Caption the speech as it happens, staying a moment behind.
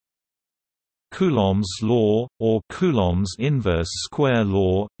Coulomb's law, or Coulomb's inverse square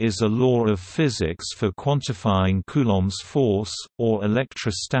law, is a law of physics for quantifying Coulomb's force, or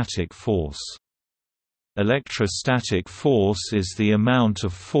electrostatic force. Electrostatic force is the amount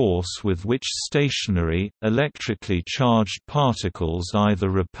of force with which stationary, electrically charged particles either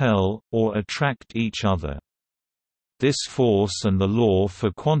repel, or attract each other. This force and the law for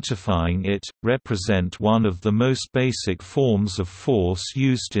quantifying it, represent one of the most basic forms of force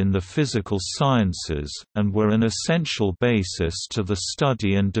used in the physical sciences, and were an essential basis to the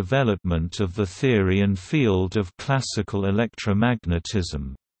study and development of the theory and field of classical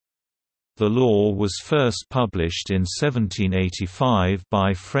electromagnetism. The law was first published in 1785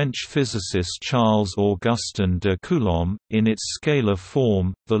 by French physicist Charles-Augustin de Coulomb. In its scalar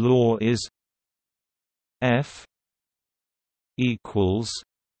form, the law is F equals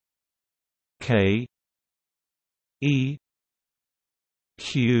K E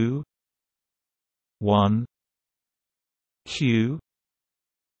Q 1 Q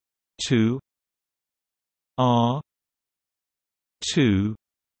 2 R 2.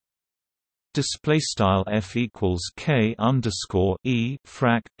 Display style F equals K underscore E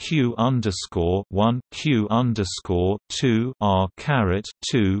frac Q underscore 1 Q underscore 2 R caret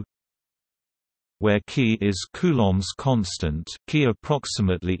 2, where K is Coulomb's constant. K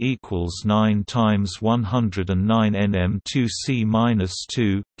approximately equals 9 times 109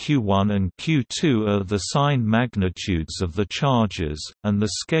 nm2c-2. Q1 and Q2 are the sign magnitudes of the charges, and the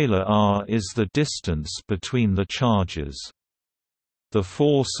scalar r is the distance between the charges. The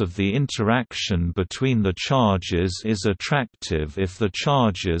force of the interaction between the charges is attractive if the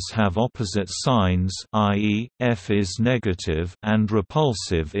charges have opposite signs, i.e., F is negative, and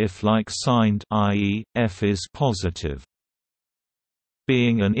repulsive if like-signed, i.e., F is positive.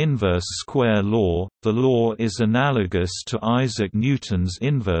 Being an inverse square law, the law is analogous to Isaac Newton's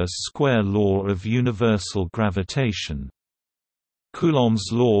inverse square law of universal gravitation. Coulomb's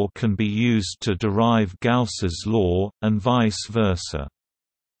law can be used to derive Gauss's law, and vice versa.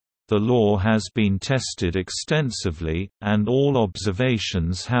 The law has been tested extensively, and all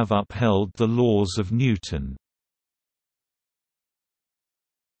observations have upheld the laws of Newton.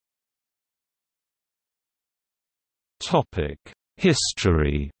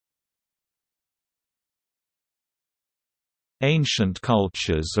 History. Ancient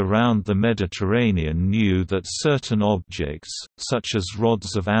cultures around the Mediterranean knew that certain objects, such as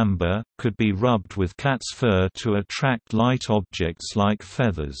rods of amber, could be rubbed with cat's fur to attract light objects like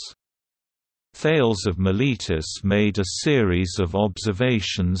feathers. Thales of Miletus made a series of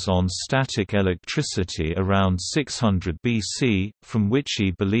observations on static electricity around 600 BC, from which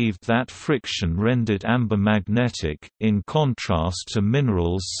he believed that friction rendered amber magnetic, in contrast to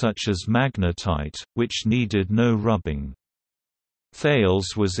minerals such as magnetite, which needed no rubbing.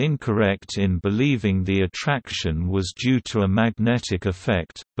 Thales was incorrect in believing the attraction was due to a magnetic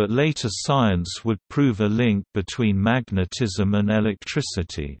effect, but later science would prove a link between magnetism and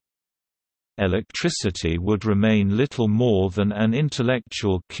electricity. Electricity would remain little more than an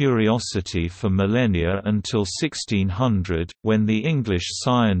intellectual curiosity for millennia until 1600, when the English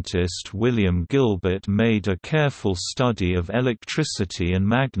scientist William Gilbert made a careful study of electricity and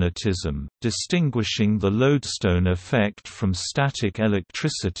magnetism, distinguishing the lodestone effect from static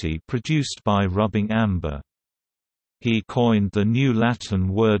electricity produced by rubbing amber. He coined the new Latin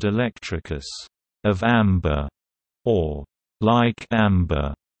word electricus, of amber, or like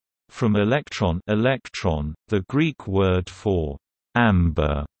amber, from electron, the Greek word for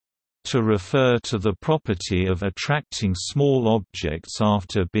amber, to refer to the property of attracting small objects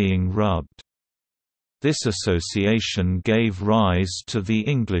after being rubbed. This association gave rise to the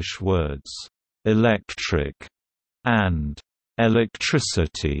English words electric and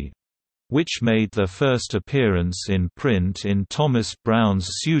electricity, which made their first appearance in print in Thomas Brown's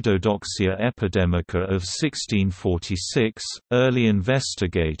Pseudodoxia Epidemica of 1646. Early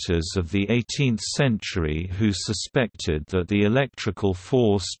investigators of the 18th century who suspected that the electrical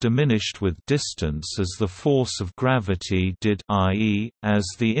force diminished with distance as the force of gravity did, i.e., as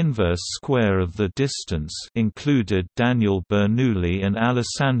the inverse square of the distance, included Daniel Bernoulli and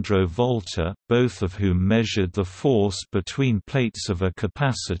Alessandro Volta, both of whom measured the force between plates of a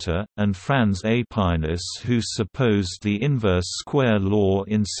capacitor, and Franz Aepinus, who supposed the inverse square law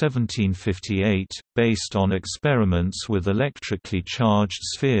in 1758, based on experiments with electrically charged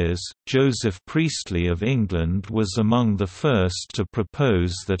spheres. Joseph Priestley of England was among the first to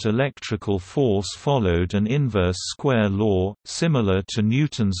propose that electrical force followed an inverse square law, similar to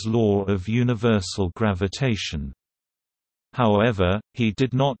Newton's law of universal gravitation. However, he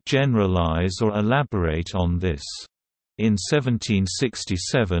did not generalize or elaborate on this. In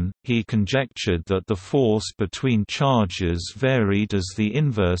 1767, he conjectured that the force between charges varied as the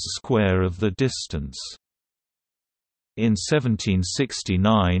inverse square of the distance. In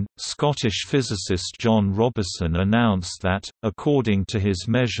 1769, Scottish physicist John Robertson announced that, according to his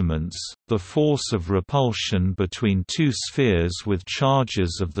measurements, the force of repulsion between two spheres with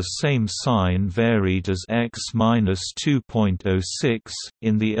charges of the same sign varied as x-2.06.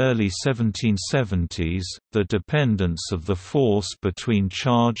 In the early 1770s, the dependence of the force between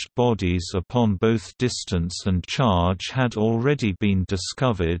charged bodies upon both distance and charge had already been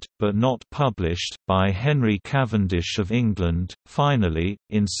discovered, but not published, by Henry Cavendish of England. Finally,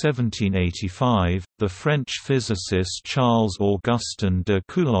 in 1785, the French physicist Charles-Augustin de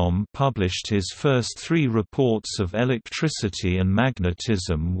Coulomb published his first 3 reports of electricity and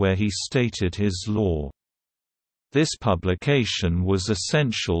magnetism where he stated his law. This publication was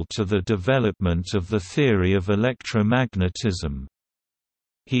essential to the development of the theory of electromagnetism.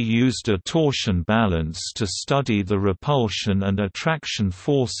 He used a torsion balance to study the repulsion and attraction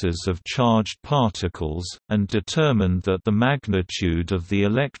forces of charged particles, and determined that the magnitude of the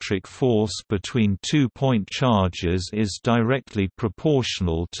electric force between 2 point charges is directly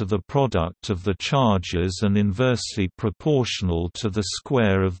proportional to the product of the charges and inversely proportional to the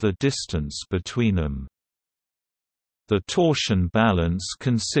square of the distance between them. The torsion balance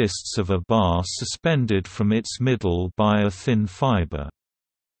consists of a bar suspended from its middle by a thin fiber.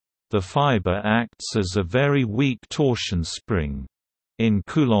 The fiber acts as a very weak torsion spring. In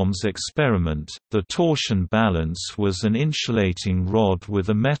Coulomb's experiment, the torsion balance was an insulating rod with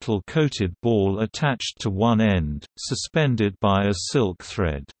a metal-coated ball attached to one end, suspended by a silk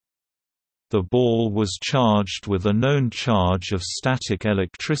thread. The ball was charged with a known charge of static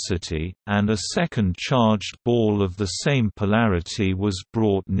electricity, and a second charged ball of the same polarity was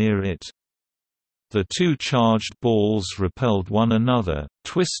brought near it. The 2 charged balls repelled one another,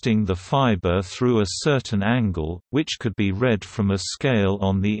 twisting the fiber through a certain angle, which could be read from a scale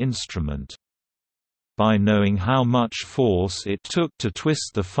on the instrument. By knowing how much force it took to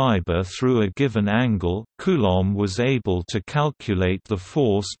twist the fiber through a given angle, Coulomb was able to calculate the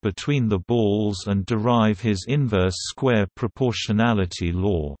force between the balls and derive his inverse square proportionality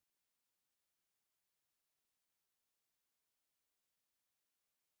law.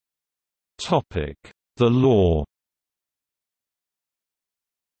 The law.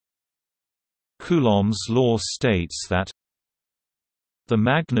 Coulomb's law states that the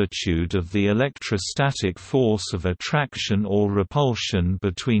magnitude of the electrostatic force of attraction or repulsion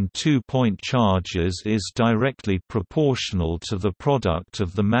between 2 point charges is directly proportional to the product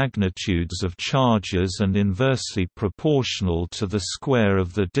of the magnitudes of charges and inversely proportional to the square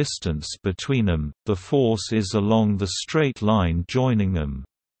of the distance between them. The force is along the straight line joining them.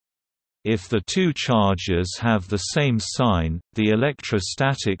 If the 2 charges have the same sign, the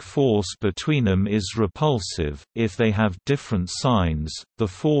electrostatic force between them is repulsive. If they have different signs, the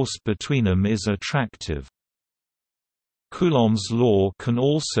force between them is attractive. Coulomb's law can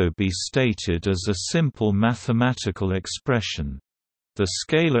also be stated as a simple mathematical expression. The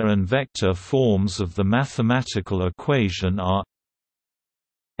scalar and vector forms of the mathematical equation are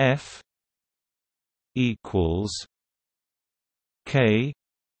F equals K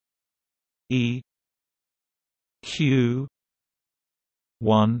E Q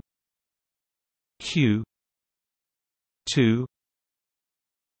 1 Q 2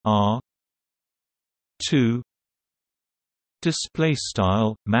 R 2. Display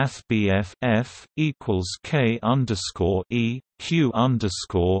style Math F equals K underscore E Q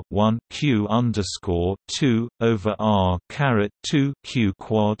underscore 1 Q underscore 2 over R caret 2 Q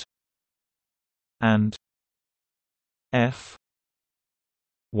quad and F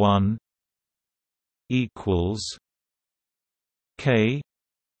 1 equals K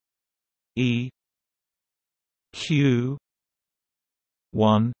E Q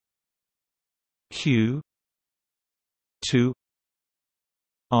 1 Q 2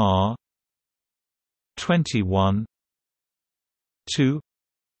 R 21 2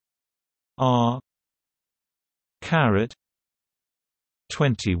 R caret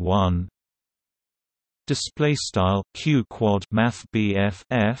 21. Display style q quad math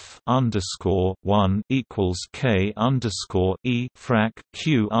F underscore 1 equals K underscore E frac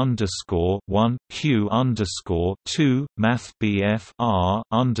Q underscore 1 Q underscore 2 math R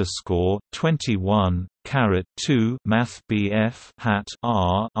underscore 21 caret 2 math hat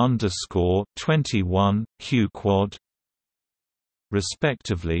R underscore 21 Q quad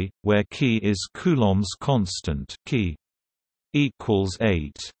respectively, where key is Coulomb's constant, key equals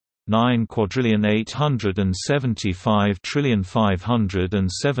 8.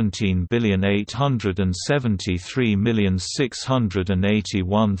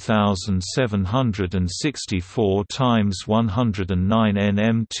 times 109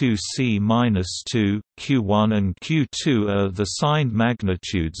 nm2c-2. Q1 and Q2 are the signed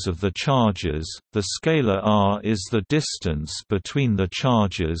magnitudes of the charges. The scalar r is the distance between the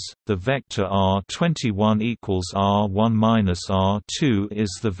charges. The vector r21 equals r1 minus r2 is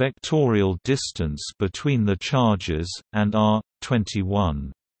the vectorial distance between the charges, and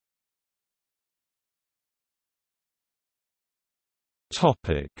r21.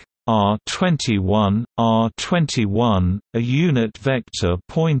 Topic R21, R21, a unit vector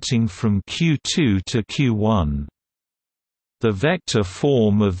pointing from Q2 to Q1. The vector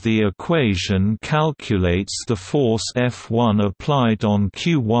form of the equation calculates the force F1 applied on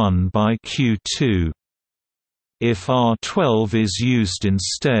Q1 by Q2. If R12 is used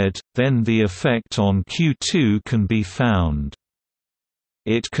instead, then the effect on Q2 can be found.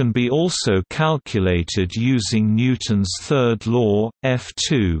 It can be also calculated using Newton's third law,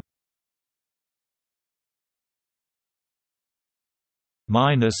 F2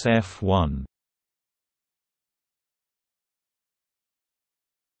 minus F1.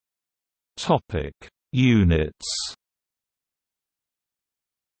 Topic: Units.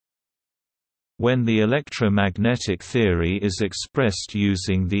 When the electromagnetic theory is expressed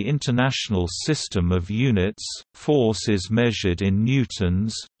using the International System of Units, force is measured in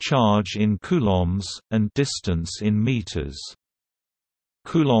newtons, charge in coulombs, and distance in meters.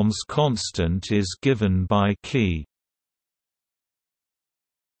 Coulomb's constant is given by Ke.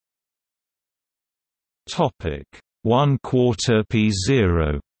 Topic: 1/4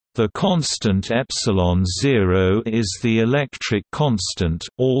 p0. The constant epsilon 0 is the electric constant,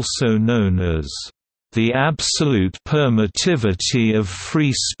 also known as the absolute permittivity of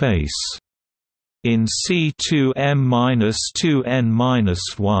free space in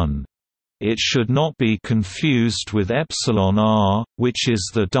C2m-2n-1. It should not be confused with epsilon r, which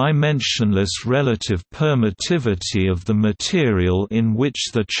is the dimensionless relative permittivity of the material in which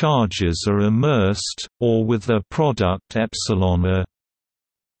the charges are immersed, or with their product epsilon a.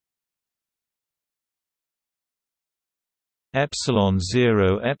 Epsilon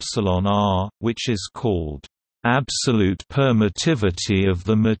 0 epsilon r, which is called absolute permittivity of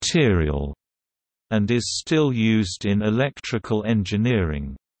the material, and is still used in electrical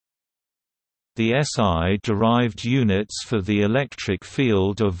engineering. The SI-derived units for the electric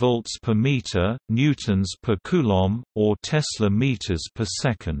field are volts per meter, newtons per coulomb, or Tesla meters per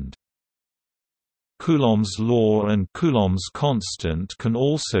second. Coulomb's law and Coulomb's constant can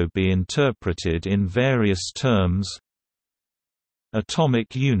also be interpreted in various terms.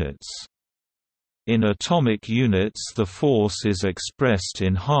 Atomic units. In atomic units, the force is expressed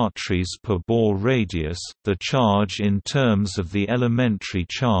in Hartrees per Bohr radius, the charge in terms of the elementary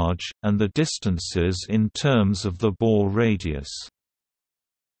charge, and the distances in terms of the Bohr radius.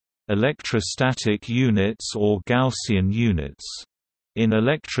 Electrostatic units or Gaussian units. In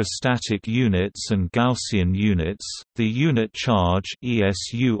electrostatic units and Gaussian units, the unit charge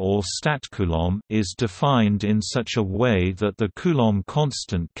ESU or statcoulomb is defined in such a way that the Coulomb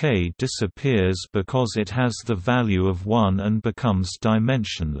constant K disappears because it has the value of 1 and becomes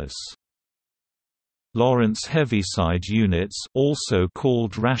dimensionless. Lorentz Heaviside units, also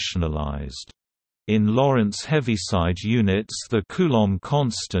called rationalized. In Lorentz Heaviside units, the Coulomb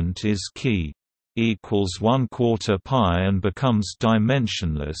constant is Ke equals 1/4 pi and becomes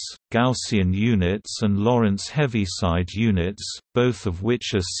dimensionless. Gaussian units and Lorentz Heaviside units, both of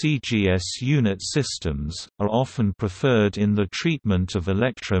which are CGS unit systems, are often preferred in the treatment of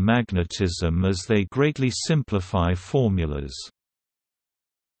electromagnetism as they greatly simplify formulas.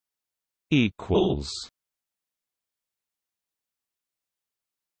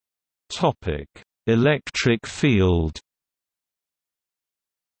 Topic: Electric field.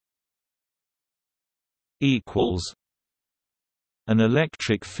 An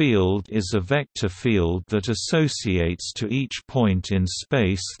electric field is a vector field that associates to each point in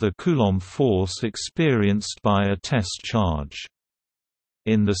space the Coulomb force experienced by a test charge.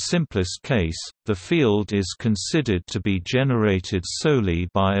 In the simplest case, the field is considered to be generated solely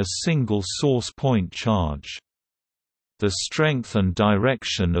by a single source point charge. The strength and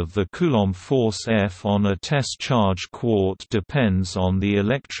direction of the Coulomb force F on a test charge quart depends on the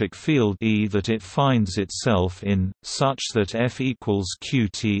electric field E that it finds itself in, such that F equals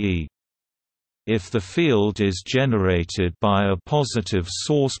QTE. If the field is generated by a positive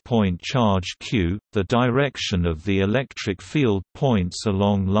source point charge q, the direction of the electric field points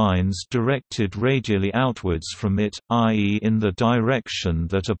along lines directed radially outwards from it, i.e. in the direction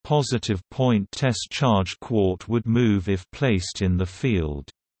that a positive point test charge quart would move if placed in the field.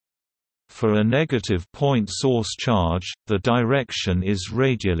 For a negative point source charge, the direction is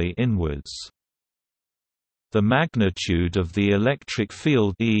radially inwards. The magnitude of the electric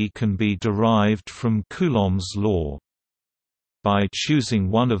field E can be derived from Coulomb's law. By choosing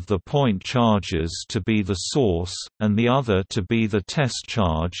one of the point charges to be the source, and the other to be the test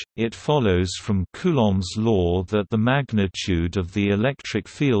charge, it follows from Coulomb's law that the magnitude of the electric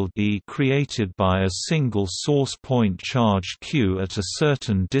field E created by a single source point charge q at a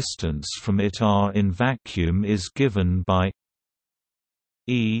certain distance from it r in vacuum is given by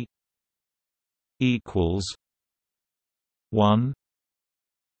E equals 1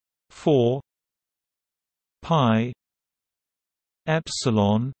 4 pi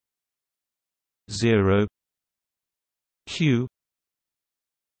epsilon 0 q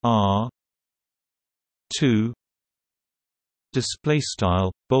r 2 display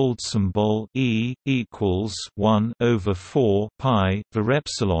style bold symbol E equals 1 over 4 pi var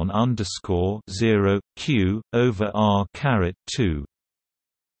epsilon underscore 0 q over r caret 2.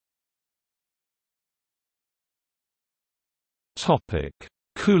 Topic: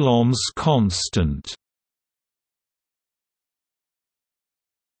 Coulomb's constant.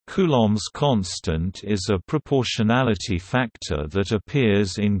 Coulomb's constant is a proportionality factor that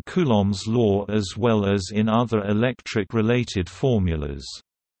appears in Coulomb's law as well as in other electric-related formulas.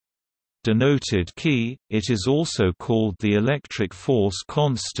 Denoted Ke, it is also called the electric force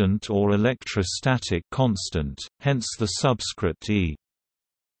constant or electrostatic constant, hence the subscript E.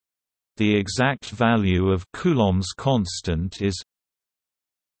 The exact value of Coulomb's constant is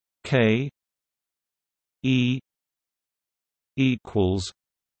K E equals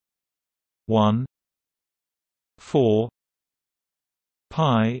 1 4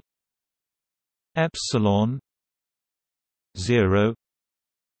 pi epsilon 0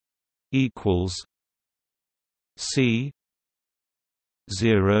 equals C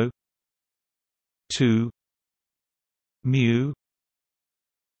 0 2 mu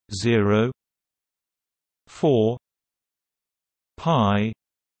 0 4 pi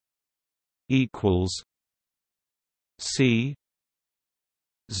equals C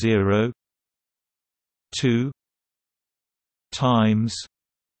 0 2 times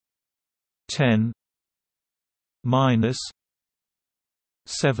 10 minus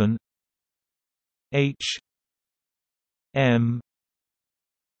 7 h m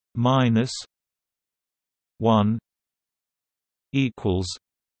minus 1 equals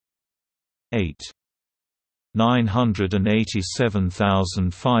 8.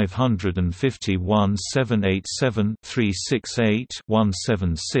 987,551 787 368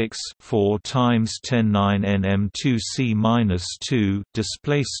 176 4 times 10 9 nm 2 c 2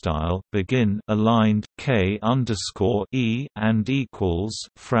 display style begin aligned K underscore E and equals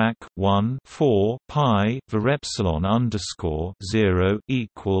frac 1 4 pi var epsilon underscore 0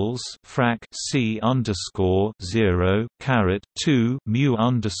 equals frac C underscore 0 caret 2 mu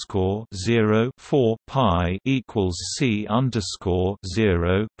underscore 0 4 pi equals C underscore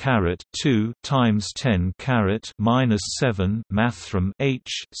 0 caret 2 times 10 caret minus 7 mathrm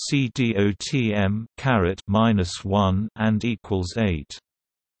H C dotm caret minus 1 and equals 8.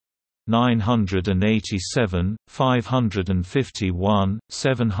 987, 551,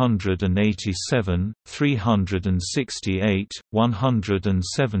 787, 368,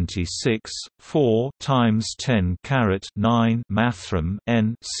 176, 4 times 10 caret 9 mathrm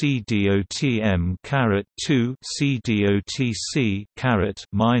n c dotm caret 2 c dotc caret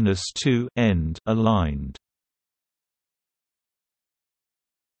minus 2 end aligned.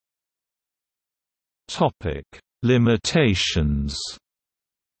 Topic: Limitations.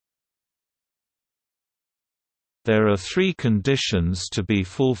 There are three conditions to be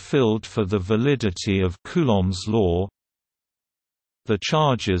fulfilled for the validity of Coulomb's law. The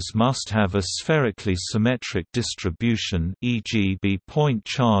charges must have a spherically symmetric distribution, e.g. be point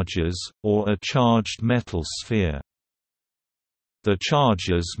charges, or a charged metal sphere. The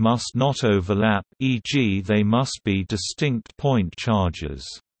charges must not overlap, e.g. they must be distinct point charges.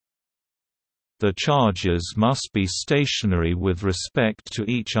 The charges must be stationary with respect to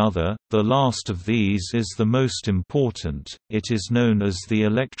each other. The last of these is the most important. It is known as the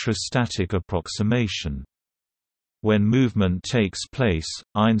electrostatic approximation. When movement takes place,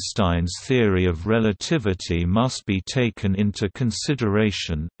 Einstein's theory of relativity must be taken into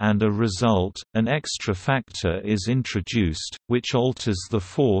consideration, and a result, an extra factor is introduced, which alters the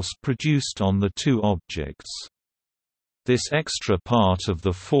force produced on the two objects. This extra part of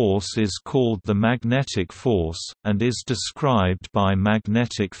the force is called the magnetic force, and is described by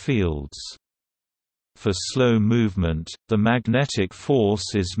magnetic fields. For slow movement, the magnetic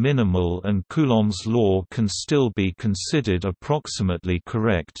force is minimal and Coulomb's law can still be considered approximately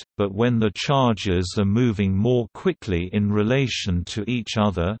correct, but when the charges are moving more quickly in relation to each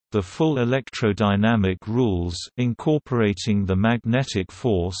other, the full electrodynamic rules incorporating the magnetic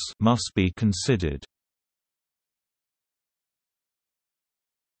force must be considered.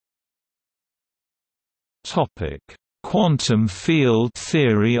 Quantum field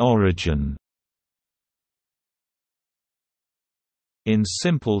theory origin. In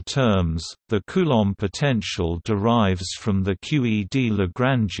simple terms, the Coulomb potential derives from the QED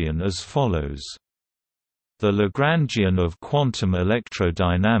Lagrangian as follows. The Lagrangian of quantum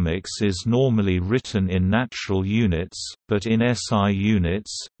electrodynamics is normally written in natural units, but in SI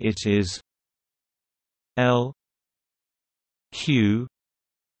units, it is L Q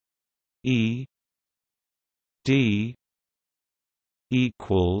E D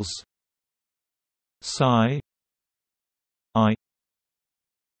equals psi I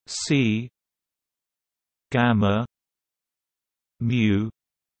C gamma mu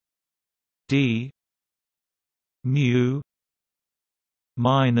D mu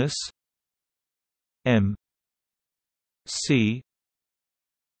minus M C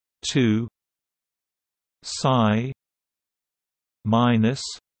 2 psi minus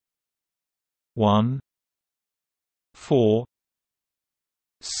 1 4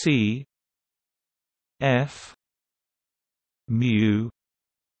 C F mu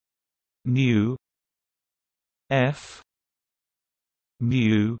nu F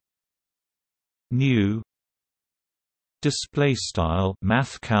mu nu. Display style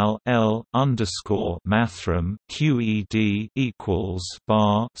mathcal L underscore mathrm QED equals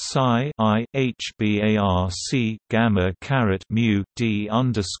bar psi I HBARC gamma caret mu D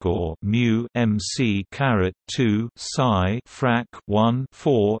underscore mu MC caret 2 psi frac 1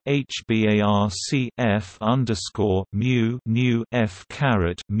 4 HBARC F underscore mu nu F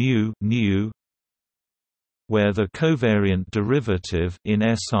caret mu nu, where the covariant derivative in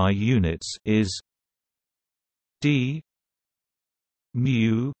SI units is d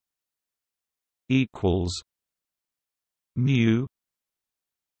mu equals mu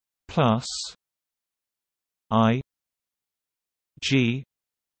plus I G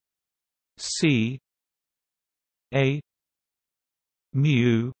C A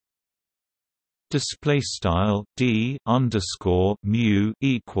mu. Display style d underscore mu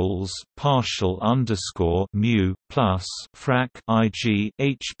equals partial underscore mu plus frac I G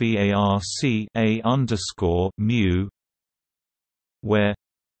HBARC A underscore mu, where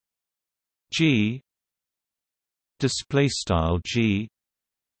G display style G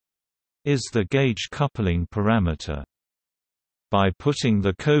is the gauge coupling parameter. By putting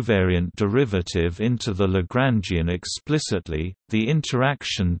the covariant derivative into the Lagrangian explicitly, the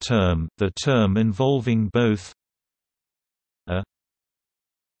interaction term, the term involving both a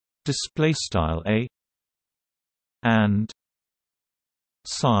display style a and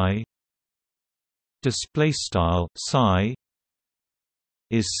psi display style psi,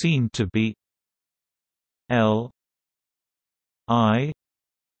 is seen to be L I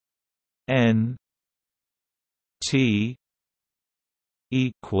N T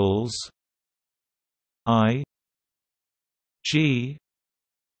equals I G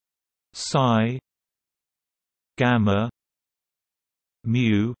psi gamma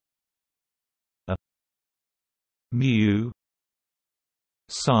mu a mu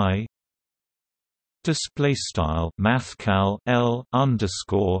psi. Display style mathcal L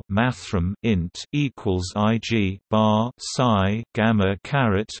underscore mathrm int equals IG bar psi gamma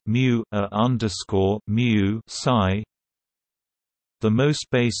caret mu a underscore mu psi. The most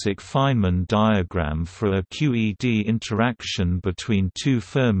basic Feynman diagram for a QED interaction between two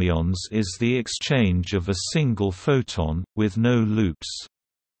fermions is the exchange of a single photon, with no loops.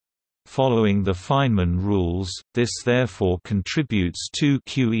 Following the Feynman rules, this therefore contributes two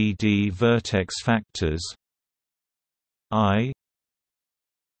QED vertex factors I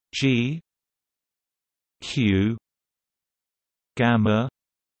G Q gamma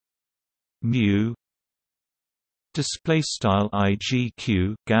mu. Display style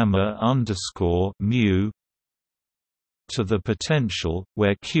IGQ gamma underscore mu, to the potential,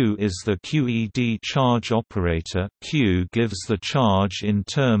 where Q is the QED charge operator. Q gives the charge in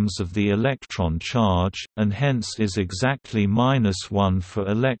terms of the electron charge, and hence is exactly -1 for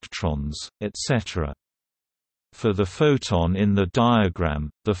electrons, etc. For the photon in the diagram,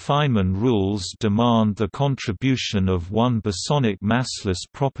 the Feynman rules demand the contribution of one bosonic massless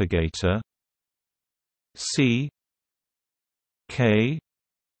propagator C K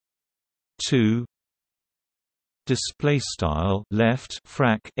 2 display style left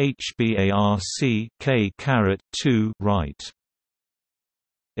frac HBARC K caret 2 right.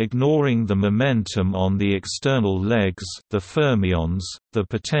 Ignoring the momentum on the external legs, the fermions, the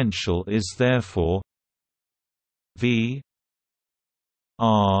potential is therefore V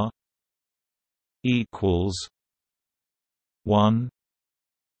R equals 1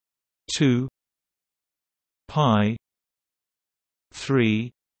 2 pi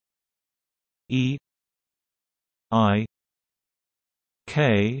 3 E I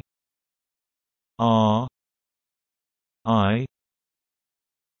K R I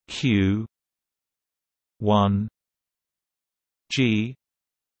Q 1 G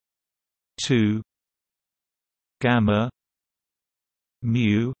 2 gamma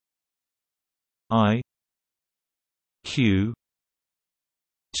mu I Q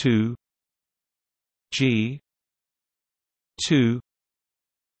 2 G 2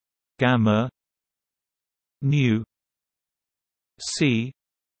 gamma nu C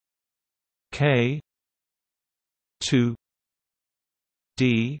K 2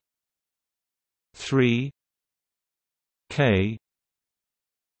 D 3 K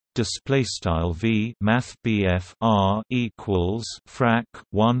display style V math BF R equals frac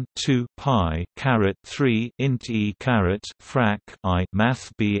 1 2 pi caret 3 int E caret frac I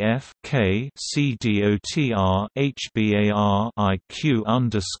math BF K C DOTR HBAR I Q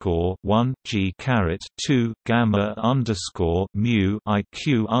underscore 1 G caret 2 gamma underscore mu I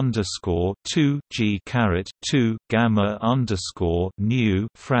Q underscore 2 G caret 2 gamma underscore nu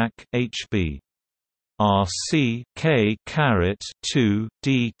frac HB RC K caret 2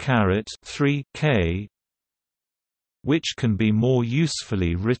 D caret 3 K, which can be more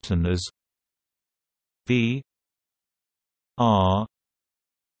usefully written as V R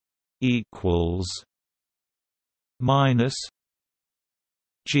equals minus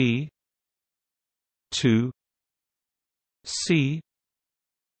G 2 C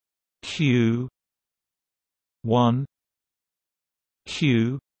Q 1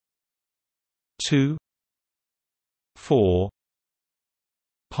 Q 2 4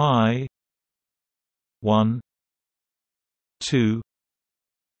 pi 1 2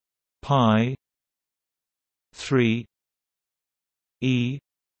 pi 3 E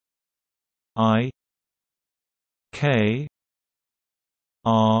I K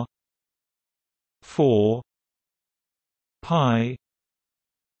R 4 pi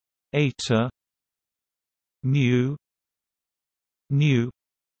eta mu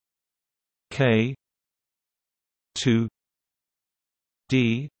K 2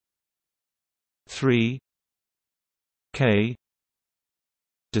 D 3 K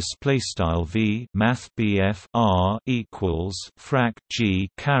display style V math BF R equals frac G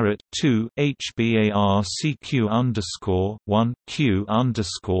caret 2 HBARCQ underscore 1 Q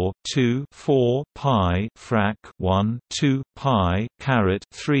underscore 2 4 pi frac 1 2 pi caret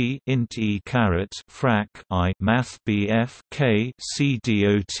 3 int E caret frac I math BF K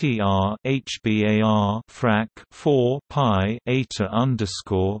CDOTR HBAR frac 4 pi eta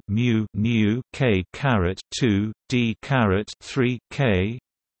underscore mu K caret 2 D caret 3 K,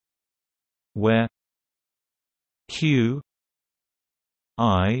 where Q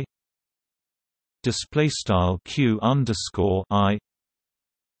I display style Q underscore I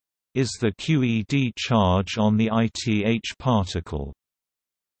is the QED charge on the ith particle.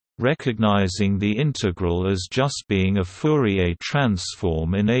 Recognizing the integral as just being a Fourier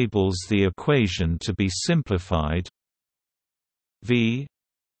transform enables the equation to be simplified. V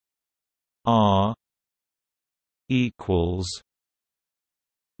R equals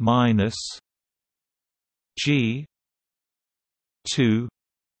minus G 2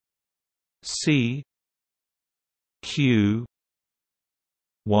 C Q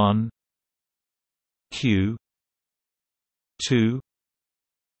 1 Q 2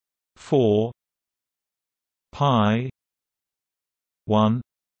 4 pi 1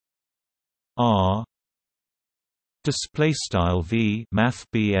 R display style V math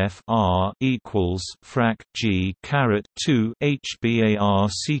BF R equals frac G caret 2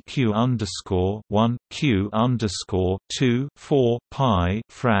 HBARCQ underscore 1 Q underscore 2 4 pi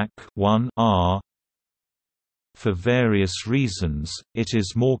frac 1 R for various reasons, it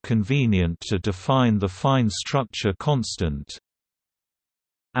is more convenient to define the fine structure constant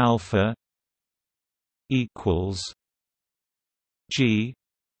alpha equals G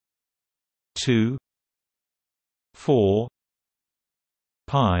 2 4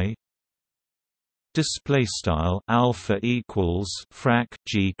 pi. Display style alpha equals frac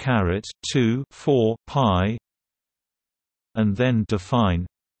G caret 2 4 pi, and then define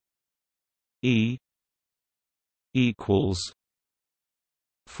E equals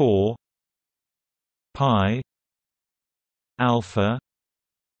 4 pi alpha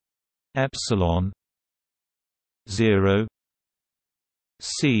epsilon 0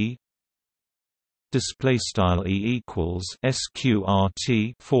 c. Display style E equals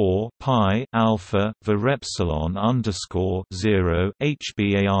sqrt 4 pi alpha var epsilon underscore 0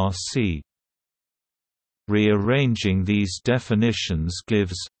 hbarc. Rearranging these definitions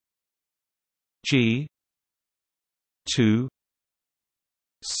gives G 2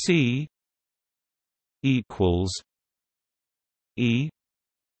 c equals E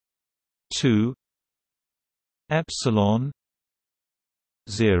 2 epsilon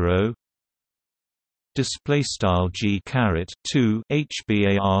 0. Display style G caret 2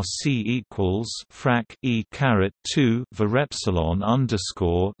 hbarc equals frac E caret 2 var epsilon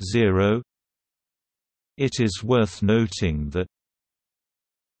underscore 0. It is worth noting that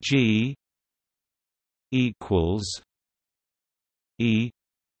G equals E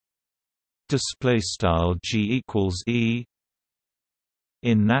display style G equals E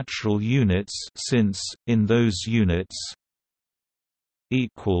in natural units, since in those units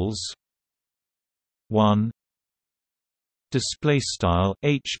equals 1 display style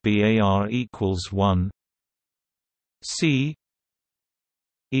hbar equals 1 c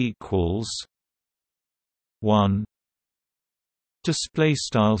equals 1 display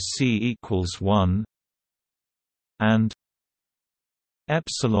style c equals 1 and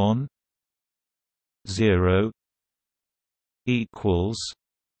epsilon 0 equals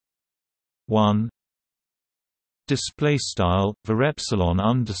 1 display style var epsilon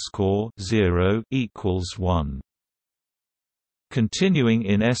underscore 0 equals 1. Continuing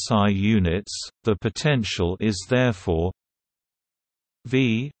in SI units, the potential is therefore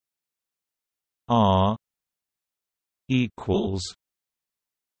V R equals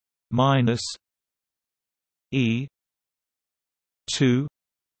minus E 2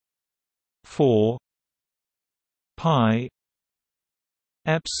 4 pi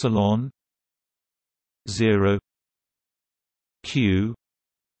epsilon 0 Q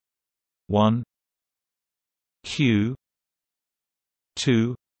 1 Q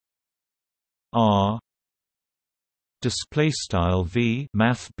 2 R display style V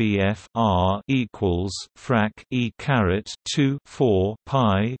math BF R equals frac E caret 2 4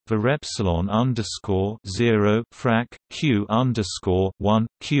 pi var epsilon underscore 0 frac Q underscore 1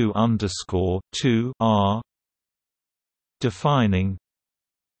 Q underscore 2 R defining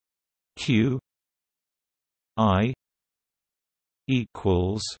Q I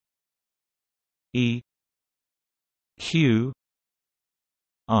equals E Q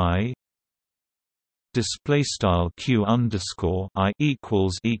I display style Q underscore I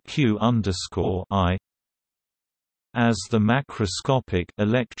equals EQ underscore I, as the macroscopic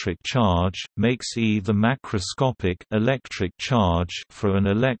electric charge makes E the macroscopic electric charge for an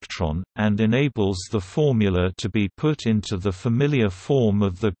electron, and enables the formula to be put into the familiar form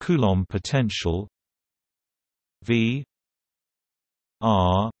of the Coulomb potential V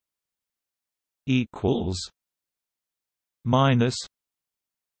R equals minus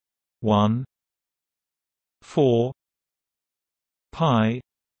 1 4 pi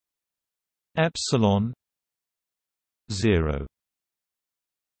epsilon 0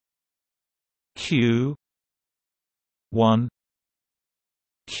 Q 1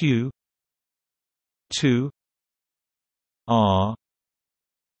 Q 2 R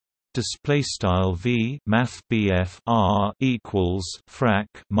display style V math BF R equals frac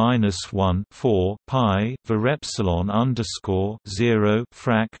minus 1 4 pi var epsilon underscore 0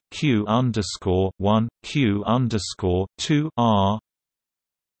 frac Q underscore 1 Q underscore 2 R.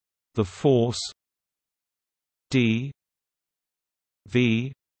 The force D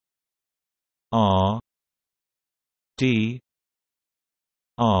V R D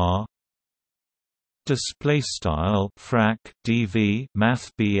R display style frac dv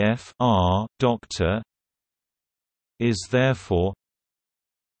math BF R doctor is therefore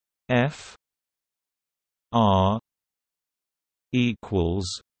F R equals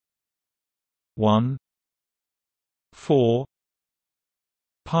 1 4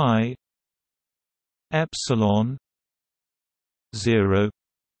 pi epsilon 0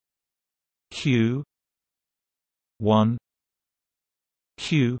 Q 1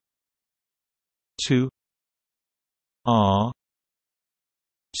 q 2 r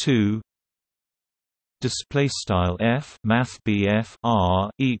 2 display style f math BF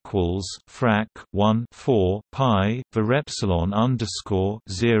r equals frac 1 4 pi var epsilon underscore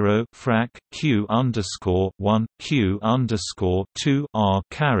 0 frac q underscore 1 q underscore 2 r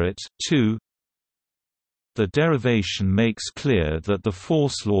caret 2. The derivation makes clear that the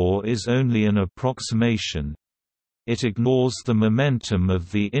force law is only an approximation. It ignores the momentum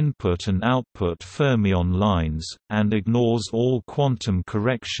of the input and output fermion lines, and ignores all quantum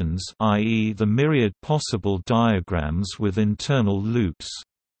corrections, i.e. the myriad possible diagrams with internal loops.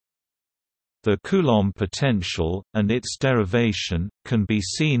 The Coulomb potential, and its derivation, can be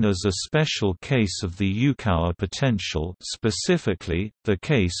seen as a special case of the Yukawa potential, specifically, the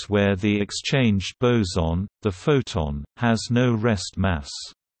case where the exchanged boson, the photon, has no rest mass.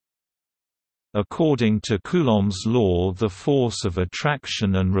 According to Coulomb's law, the force of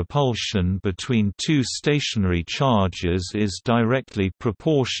attraction and repulsion between two stationary charges is directly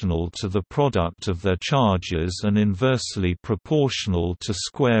proportional to the product of their charges and inversely proportional to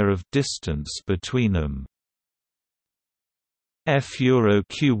square of distance between them. F euro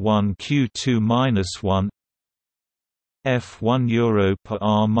q1 q2 minus 1 F1 euro per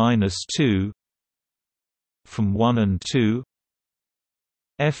r minus 2 from 1 and 2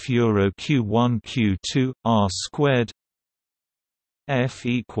 F euro q1 q2 r squared F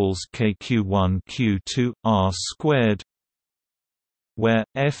equals k q1 q2 r squared, where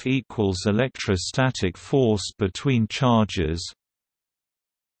F equals electrostatic force between charges,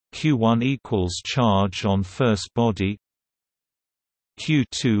 q1 equals charge on first body,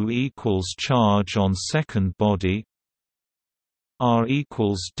 q2 equals charge on second body, r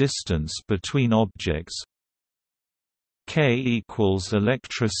equals distance between objects, K equals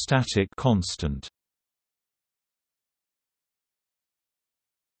electrostatic constant.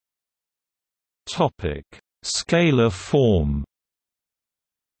 Topic: Scalar form.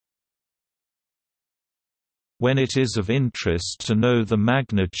 When it is of interest to know the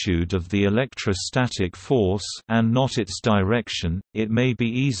magnitude of the electrostatic force and not its direction, it may be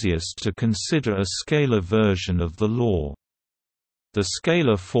easiest to consider a scalar version of the law. The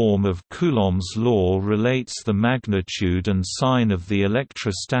scalar form of Coulomb's law relates the magnitude and sign of the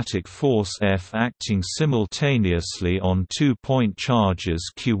electrostatic force F acting simultaneously on two-point charges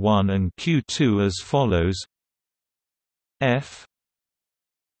q1 and q2 as follows: F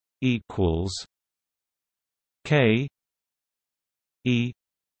equals K E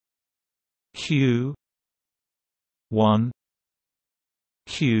q 1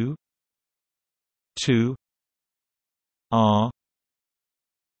 q 2 r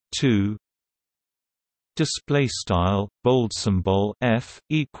 2 display style bold symbol F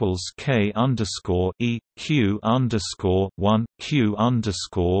equals K underscore E q underscore 1 q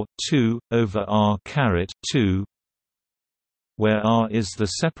underscore 2 over r caret 2, where r is the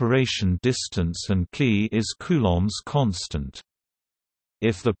separation distance and k is Coulomb's constant.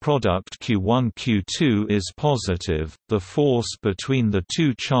 If the product q1 q2 is positive, the force between the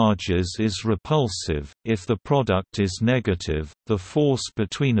two charges is repulsive, if the product is negative, the force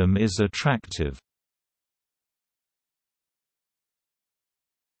between them is attractive.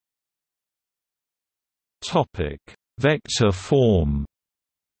 Vector form.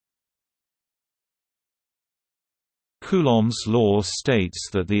 Coulomb's law states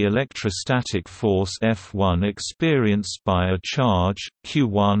that the electrostatic force F1 experienced by a charge,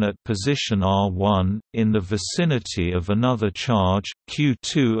 q1 at position r1, in the vicinity of another charge,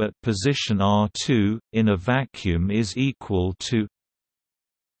 q2 at position r2, in a vacuum is equal to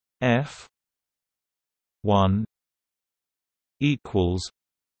F1 equals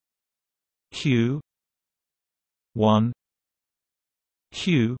q1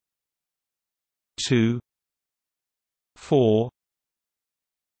 q2 4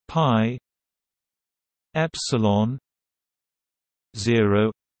 pi epsilon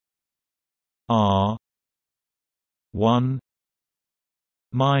 0 r 1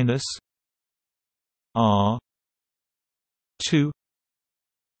 minus r 2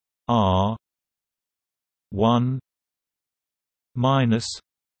 r 1 minus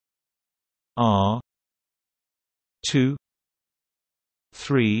r 2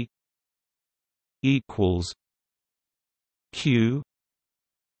 3 equals q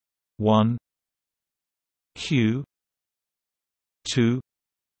 1 q 2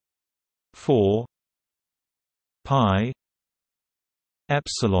 4 pi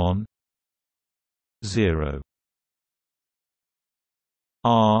epsilon 0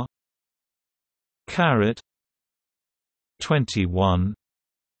 r caret 21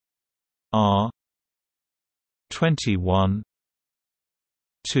 r 21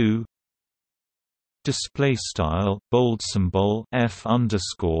 2 display style bold symbol f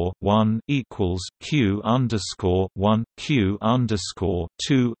underscore 1 equals q underscore 1 q underscore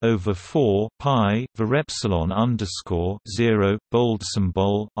 2 over 4 pi var epsilon underscore 0 bold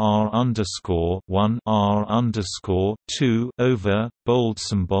symbol r underscore 1 r underscore 2 over bold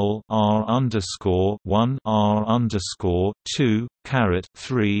symbol r underscore 1 r underscore 2 caret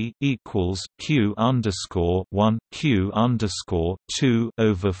 3 equals q underscore 1 q underscore 2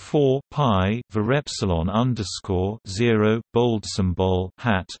 over 4 pi var epsilon underscore 0 bold symbol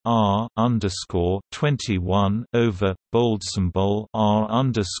hat r underscore 21 over bold symbol r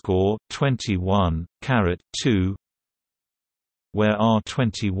underscore 21 caret 2, where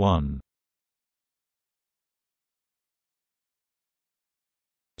r21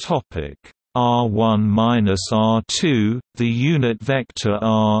 topic R1 minus R2, the unit vector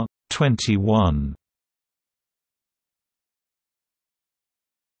R21.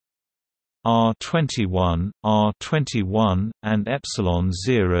 R21, and epsilon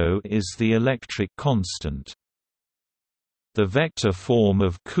 0 is the electric constant. The vector form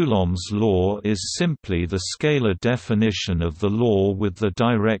of Coulomb's law is simply the scalar definition of the law with the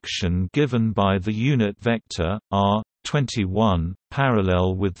direction given by the unit vector r21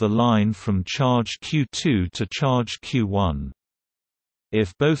 parallel with the line from charge q2 to charge q1.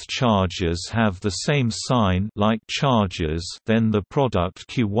 If both charges have the same sign like charges, then the product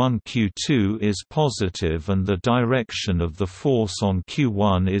q1-q2 is positive and the direction of the force on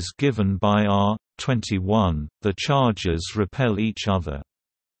q1 is given by r21. The charges repel each other.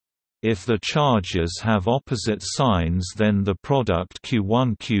 If the charges have opposite signs, then the product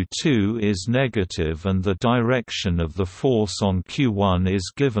q1-q2 is negative and the direction of the force on q1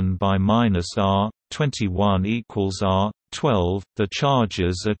 is given by -r21 equals r12. The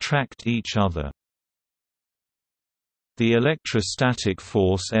charges attract each other. The electrostatic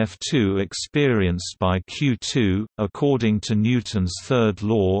force F2 experienced by q2, according to Newton's third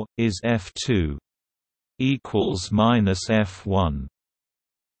law, is F2 equals -F1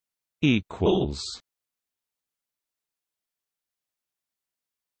 equals.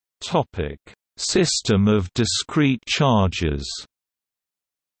 Topic: System of discrete charges.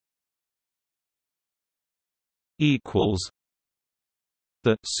 Equals.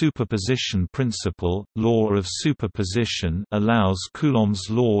 The superposition principle, law of superposition, allows Coulomb's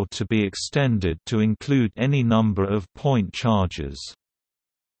law to be extended to include any number of point charges.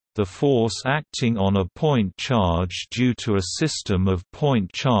 The force acting on a point charge due to a system of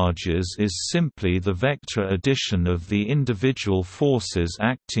point charges is simply the vector addition of the individual forces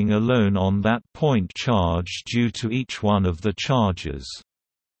acting alone on that point charge due to each one of the charges.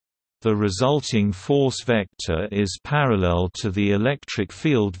 The resulting force vector is parallel to the electric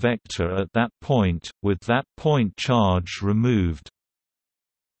field vector at that point, with that point charge removed.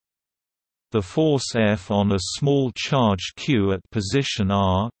 The force F on a small charge q at position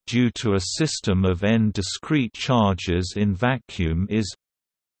r, due to a system of n discrete charges in vacuum is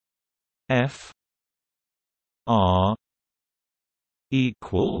F r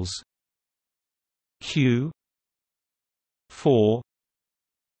equals q 4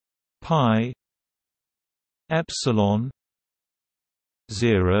 pi epsilon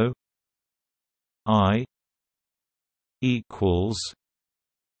 0 I equals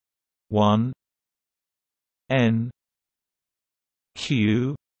 1 n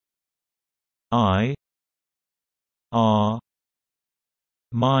q I r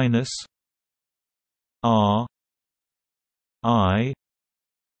minus r I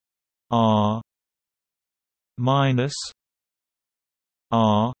r minus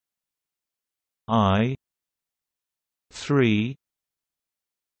r I 3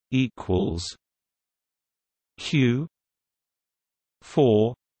 equals q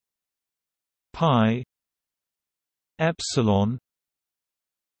 4 pi epsilon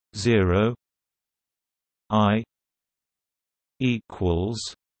 0 I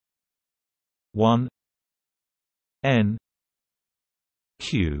equals 1 n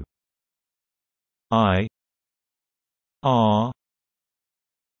q I r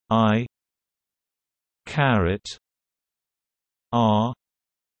I caret r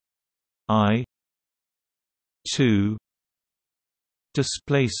I 2.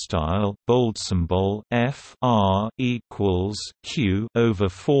 Display style bold symbol f r equals q over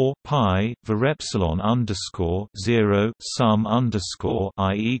 4 pi var epsilon underscore 0 sum underscore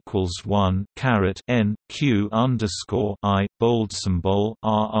I equals 1 caret n q underscore I bold symbol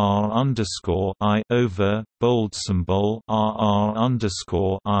r underscore I over bold symbol RR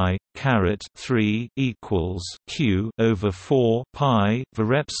underscore I caret 3 equals Q over 4 pi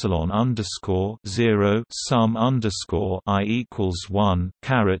var epsilon underscore 0 sum underscore I equals 1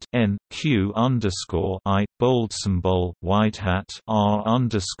 caret N Q underscore I bold symbol white hat R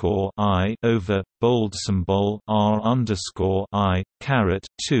underscore I over bold symbol R underscore I caret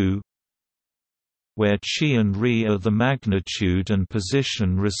 2, where chi and re are the magnitude and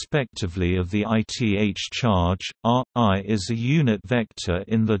position respectively of the ith charge. R is a unit vector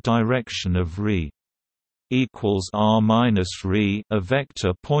in the direction of re. Equals r minus re, a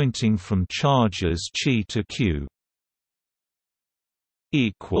vector pointing from charges chi to q.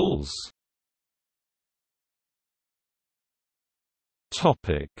 Equals.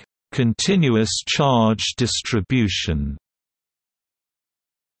 Topic: Continuous charge distribution.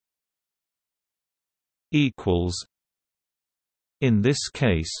 Equals. In this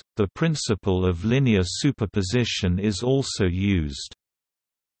case, the principle of linear superposition is also used.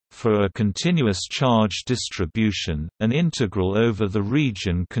 For a continuous charge distribution, an integral over the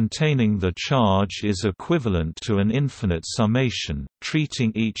region containing the charge is equivalent to an infinite summation,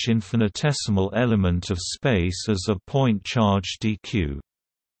 treating each infinitesimal element of space as a point charge dq.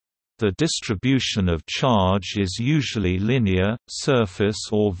 The distribution of charge is usually linear, surface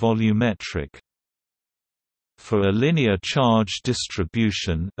or volumetric. For a linear charge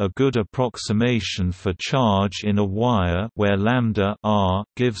distribution, a good approximation for charge in a wire where lambda r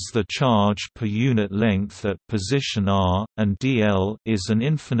gives the charge per unit length at position r, and dl is an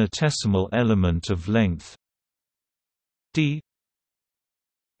infinitesimal element of length d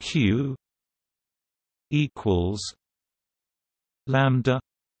q equals lambda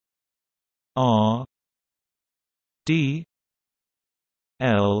r d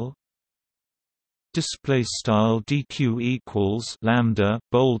l. Display style dq equals lambda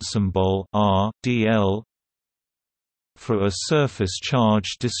bold symbol r dl. For a surface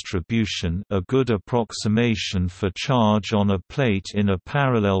charge distribution, a good approximation for charge on a plate in a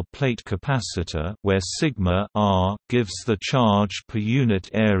parallel plate capacitor where sigma r gives the charge per unit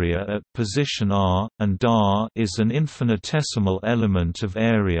area at position r, and dar is an infinitesimal element of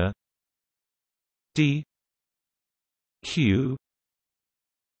area d q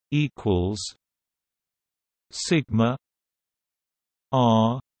equals sigma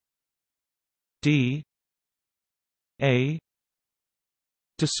r d a.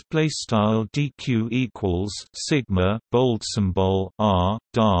 Display style dq equals sigma bold symbol r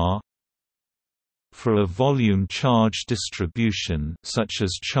dar. For a volume charge distribution such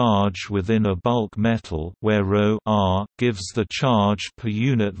as charge within a bulk metal where ρ r gives the charge per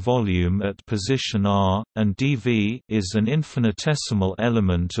unit volume at position r, and dV is an infinitesimal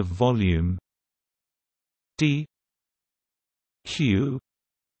element of volume d q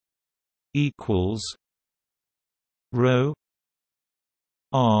equals ρ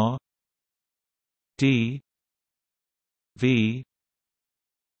r d v.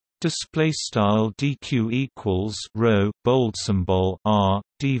 Display style dq equals ρ bold symbol r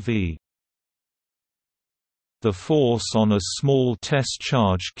dv. The force on a small test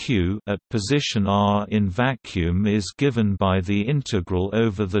charge q at position r in vacuum is given by the integral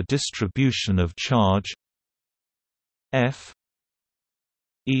over the distribution of charge F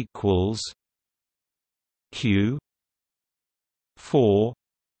equals q 4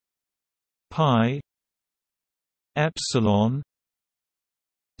 pi epsilon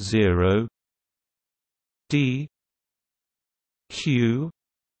 0 d q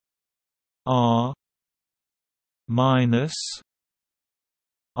r minus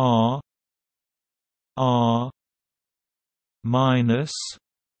r r minus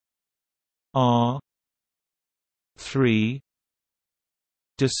r 3.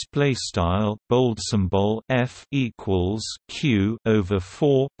 Display style bold symbol F equals q over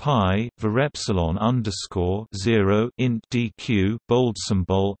 4 pi var epsilon underscore 0 int dq bold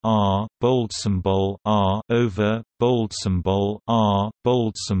symbol r over bold symbol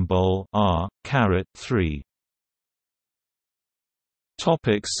r caret 3.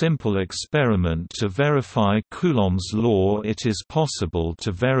 Topic: simple experiment to verify Coulomb's law. It is possible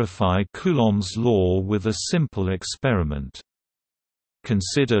to verify Coulomb's law with a simple experiment.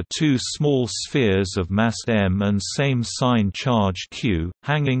 Consider two small spheres of mass m and same sign charge q,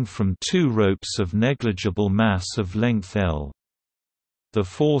 hanging from two ropes of negligible mass of length L. The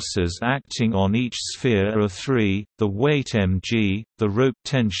forces acting on each sphere are three: the weight mg, the rope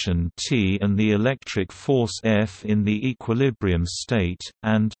tension T, and the electric force F in the equilibrium state,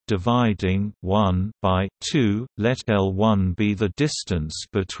 and, dividing 1 by 2, let L1 be the distance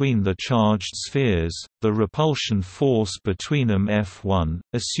between the charged spheres. The repulsion force between them F1,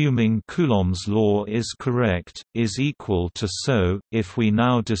 assuming Coulomb's law is correct, is equal to so. If we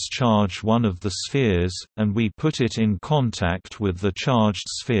now discharge one of the spheres, and we put it in contact with the charged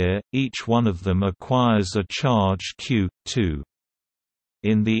sphere, each one of them acquires a charge q2.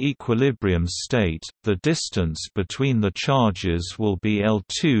 In the equilibrium state, the distance between the charges will be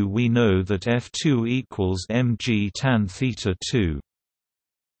L2. We know that F2 equals mg tan theta 2.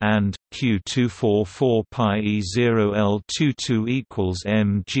 And q244 pi e0 L22 equals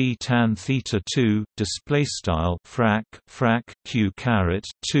mg tan theta 2. Display style frac q caret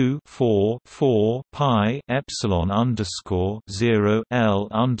 2 4 pi epsilon underscore 0 L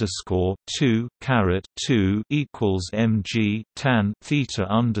underscore 2 caret 2 equals mg tan theta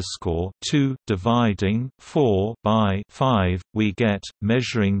underscore 2. Dividing 4 by 5, we get,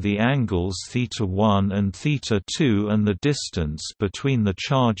 measuring the angles theta 1 and theta 2 and the distance between the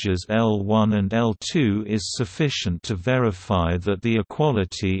charges L1 and L2 is sufficient to verify that the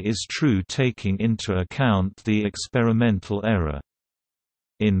equality is true, taking into account the experimental error.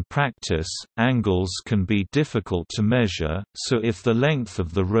 In practice, angles can be difficult to measure, so if the length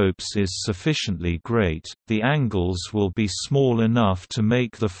of the ropes is sufficiently great, the angles will be small enough to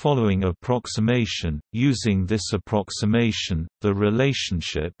make the following approximation. Using this approximation, the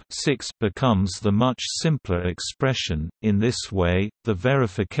relationship 6 becomes the much simpler expression. In this way, the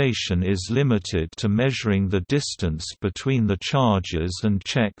verification is limited to measuring the distance between the charges and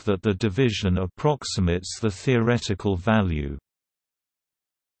check that the division approximates the theoretical value.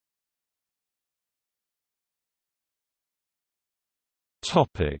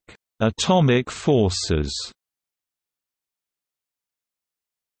 Atomic forces.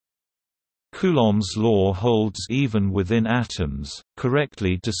 Coulomb's law holds even within atoms,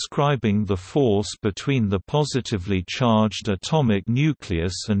 correctly describing the force between the positively charged atomic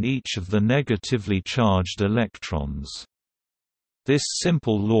nucleus and each of the negatively charged electrons. This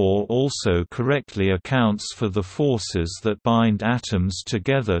simple law also correctly accounts for the forces that bind atoms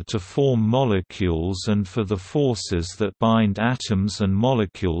together to form molecules and for the forces that bind atoms and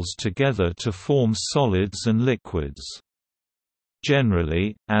molecules together to form solids and liquids.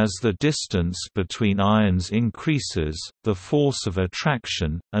 Generally, as the distance between ions increases, the force of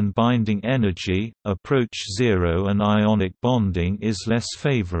attraction, and binding energy, approach zero and ionic bonding is less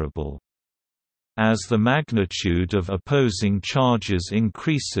favorable. As the magnitude of opposing charges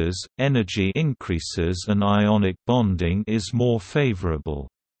increases, energy increases and ionic bonding is more favorable.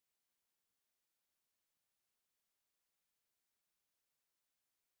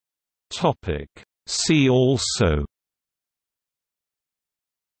 See also: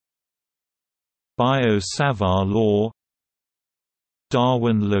 Biot-Savart law,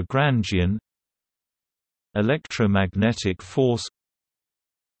 Darwin-Lagrangian, electromagnetic force,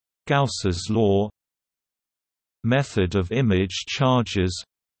 Gauss's law, method of image charges,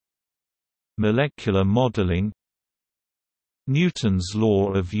 molecular modeling, Newton's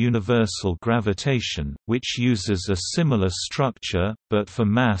law of universal gravitation, which uses a similar structure, but for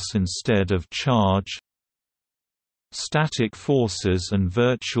mass instead of charge, static forces and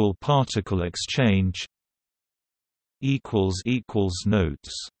virtual particle exchange.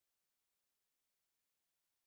 Notes